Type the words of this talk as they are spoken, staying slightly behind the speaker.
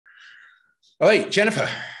All right, Jennifer.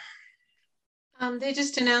 They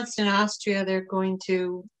just announced in Austria they're going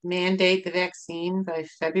to mandate the vaccine by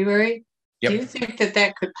February. Do you Yep. think that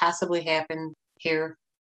that could possibly happen here?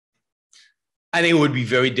 I think it would be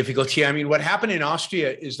very difficult here. I mean, what happened in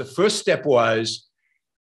Austria is the first step was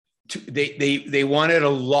they wanted to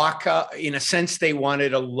lock up, in a sense, they wanted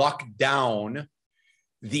to lock down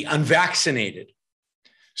the unvaccinated.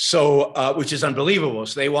 So, which is unbelievable.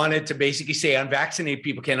 So they wanted to basically say unvaccinated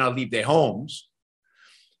people cannot leave their homes.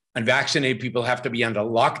 Unvaccinated people have to be under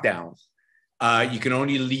lockdown. You can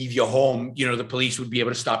only leave your home. You know, the police would be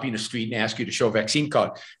able to stop you in the street and ask you to show a vaccine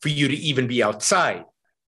card for you to even be outside.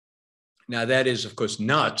 Now, that is, of course,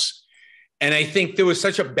 nuts. And I think there was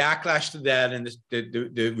such a backlash to that, and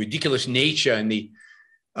the ridiculous nature and the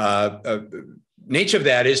nature of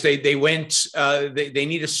that is they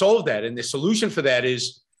need to solve that. And the solution for that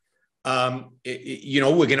is, we're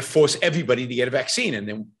going to force everybody to get a vaccine, and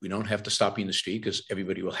then we don't have to stop you in the street because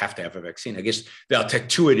everybody will have to have a vaccine. I guess they'll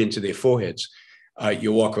tattoo it into their foreheads.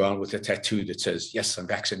 You walk around with a tattoo that says, yes, I'm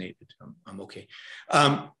vaccinated. I'm okay.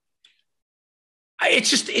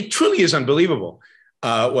 It truly is unbelievable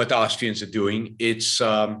what the Austrians are doing. It's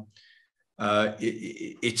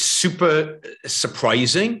super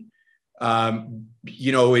surprising. It's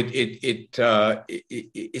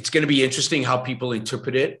going to be interesting how people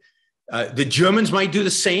interpret it. The Germans might do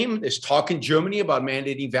the same. There's talk in Germany about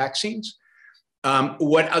mandating vaccines.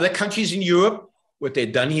 What other countries in Europe, what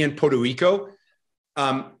they've done here in Puerto Rico,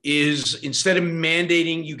 is instead of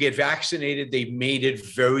mandating you get vaccinated, they've made it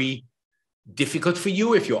very difficult for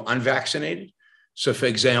you if you're unvaccinated. So, for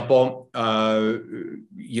example,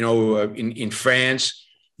 in France,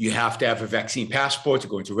 you have to have a vaccine passport to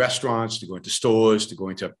go into restaurants, to go into stores, to go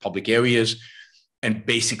into public areas. And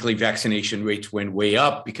basically, vaccination rates went way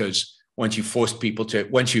up because once you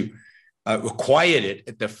required it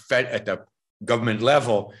at the government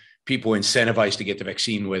level, people were incentivized to get the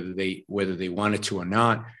vaccine whether they wanted to or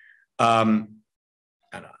not. I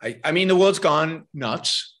mean, the world's gone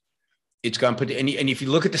nuts. It's gone. And if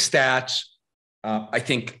you look at the stats, I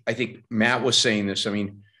think Matt was saying this. I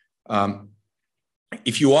mean,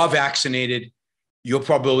 if you are vaccinated, your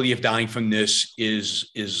probability of dying from this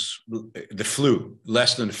is the flu,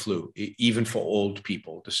 less than the flu, even for old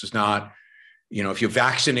people. This is not, if you're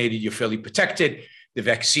vaccinated, you're fairly protected. The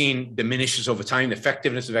vaccine diminishes over time. The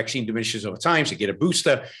effectiveness of the vaccine diminishes over time. So get a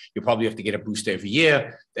booster. You probably have to get a booster every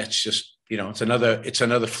year. That's just, it's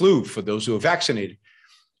another flu for those who are vaccinated.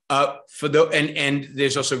 And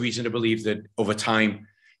there's also reason to believe that over time,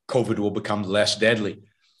 COVID will become less deadly.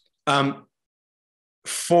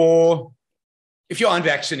 If you're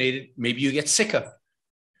unvaccinated, maybe you get sicker.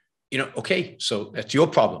 Okay, so that's your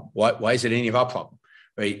problem. Why is it any of our problem,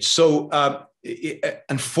 right? So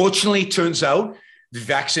unfortunately, it turns out that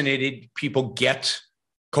vaccinated people get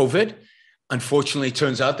COVID. Unfortunately, it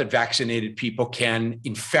turns out that vaccinated people can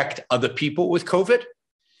infect other people with COVID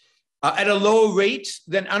at a lower rate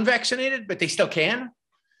than unvaccinated, but they still can.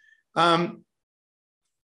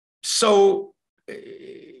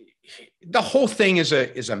 The whole thing is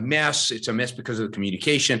a mess. It's a mess because of the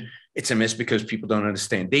communication. It's a mess because people don't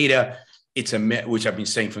understand data. It's a mess, which I've been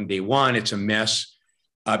saying from day one. It's a mess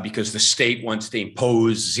because the state wants to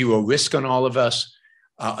impose zero risk on all of us.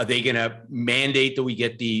 Are they going to mandate that we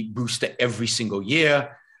get the booster every single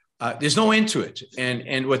year? There's no end to it.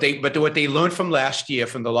 And what they learned from last year,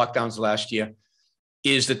 from the lockdowns last year,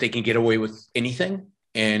 is that they can get away with anything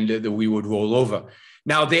and that we would roll over.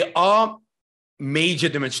 Now, there are major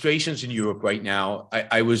demonstrations in Europe right now.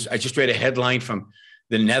 I just read a headline from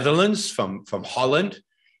the Netherlands, from Holland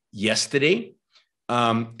yesterday.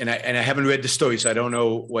 And I haven't read the story, so I don't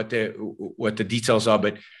know what the details are,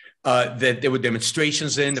 but that there were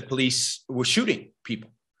demonstrations and the police were shooting people.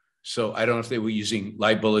 So I don't know if they were using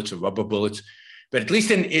live bullets or rubber bullets, but at least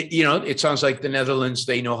it sounds like the Netherlands,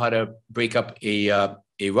 they know how to break up a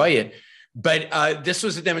riot. But this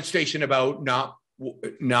was a demonstration about not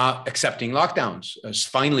accepting lockdowns. As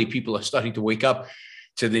finally, people are starting to wake up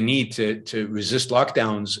to the need to resist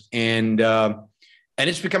lockdowns, and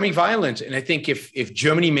it's becoming violent. And I think if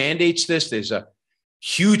Germany mandates this, there's a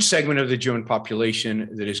huge segment of the German population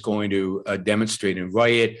that is going to demonstrate and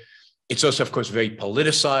riot. It's also, of course, very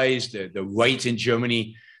politicized. The right in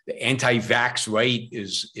Germany, the anti-vax right,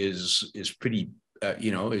 is pretty,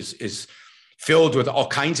 is filled with all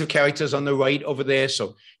kinds of characters on the right over there.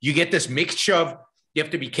 So you get this mixture of, you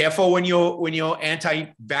have to be careful when you're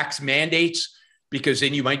anti-vax mandates, because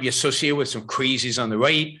then you might be associated with some crazies on the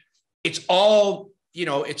right. It's all,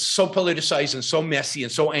 it's so politicized and so messy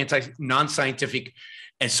and so non-scientific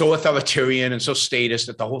and so authoritarian and so statist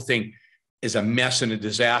that the whole thing is a mess and a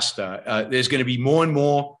disaster. There's going to be more and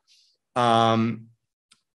more. There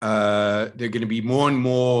are going to be more and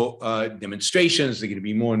more demonstrations. There are going to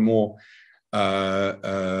be more and more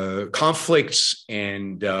conflicts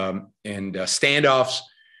and standoffs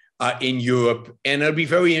in Europe, and it'll be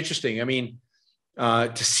very interesting. I mean,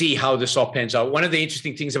 to see how this all pans out. One of the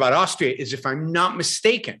interesting things about Austria is, if I'm not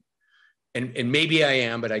mistaken, and maybe I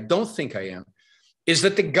am, but I don't think I am, is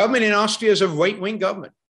that the government in Austria is a right-wing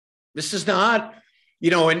government. This is not,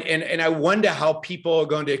 and I wonder how people are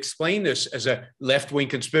going to explain this as a left-wing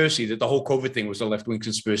conspiracy, that the whole COVID thing was a left-wing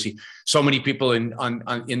conspiracy. So many people in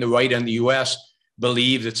the right and the US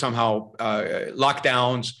believe that somehow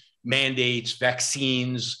lockdowns, mandates,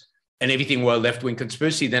 vaccines, and everything were a left-wing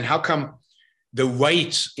conspiracy. Then how come the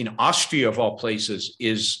right in Austria, of all places,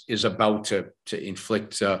 is about to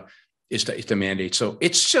inflict, is to mandate? So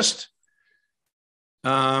it's just,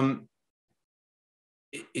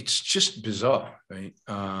 it's just bizarre, right?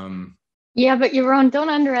 Yeah, but Yaron, don't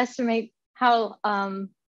underestimate how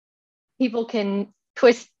people can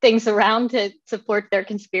twist things around to support their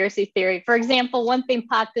conspiracy theory. For example, one thing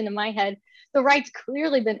popped into my head: the right's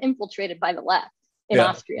clearly been infiltrated by the left in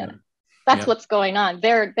Austria. Yeah. That's what's going on.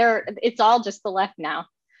 It's all just the left now.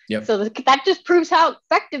 Yep. So that just proves how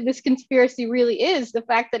effective this conspiracy really is. The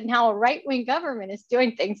fact that now a right-wing government is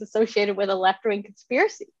doing things associated with a left-wing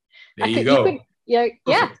conspiracy. There you go. Yeah.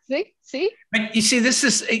 See. But you see, this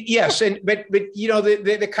is yes, and but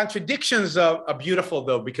the contradictions are beautiful,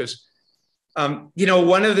 though, because one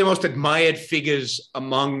of the most admired figures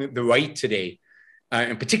among the right today,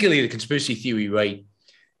 and particularly the conspiracy theory right,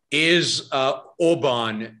 is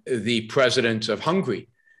Orban, the president of Hungary,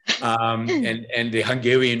 and the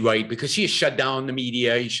Hungarian right, because he has shut down the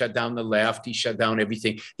media, he shut down the left, he shut down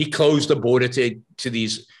everything. He closed the border to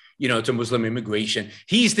these, to Muslim immigration.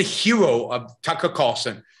 He's the hero of Tucker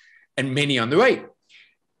Carlson and many on the right.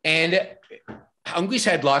 And Hungary's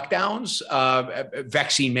had lockdowns,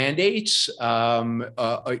 vaccine mandates, all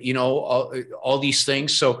these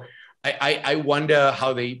things. So I wonder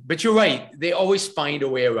how but you're right, they always find a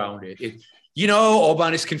way around it.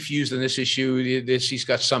 Orban is confused on this issue. He's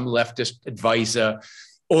got some leftist advisor,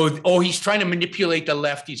 or he's trying to manipulate the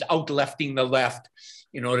left. He's out-lefting the left.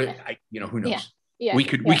 Who knows? Yeah, we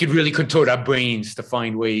could really contort our brains to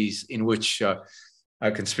find ways in which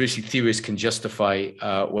conspiracy theorists can justify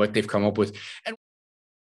what they've come up with. And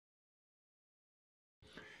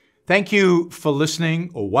thank you for listening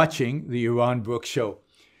or watching the Yaron Brook Show.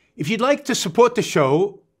 If you'd like to support the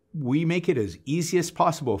show, we make it as easy as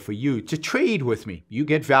possible for you to trade with me. You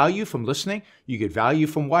get value from listening. You get value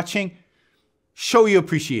from watching. Show your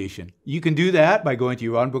appreciation. You can do that by going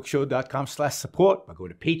to yaronbrookshow.com/support, by going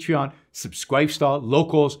to Patreon, Subscribestar,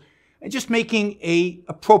 Locals, and just making a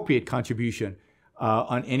appropriate contribution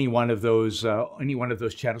on any one of those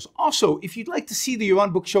channels. Also, if you'd like to see the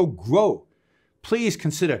Yaron Brook Show grow, please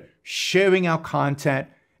consider sharing our content,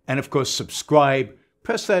 and of course, subscribe.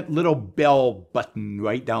 Press that little bell button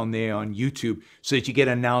right down there on YouTube so that you get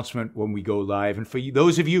an announcement when we go live. And for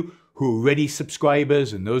those of you who are already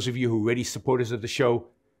subscribers and those of you who are already supporters of the show,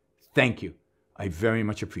 thank you. I very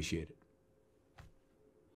much appreciate it.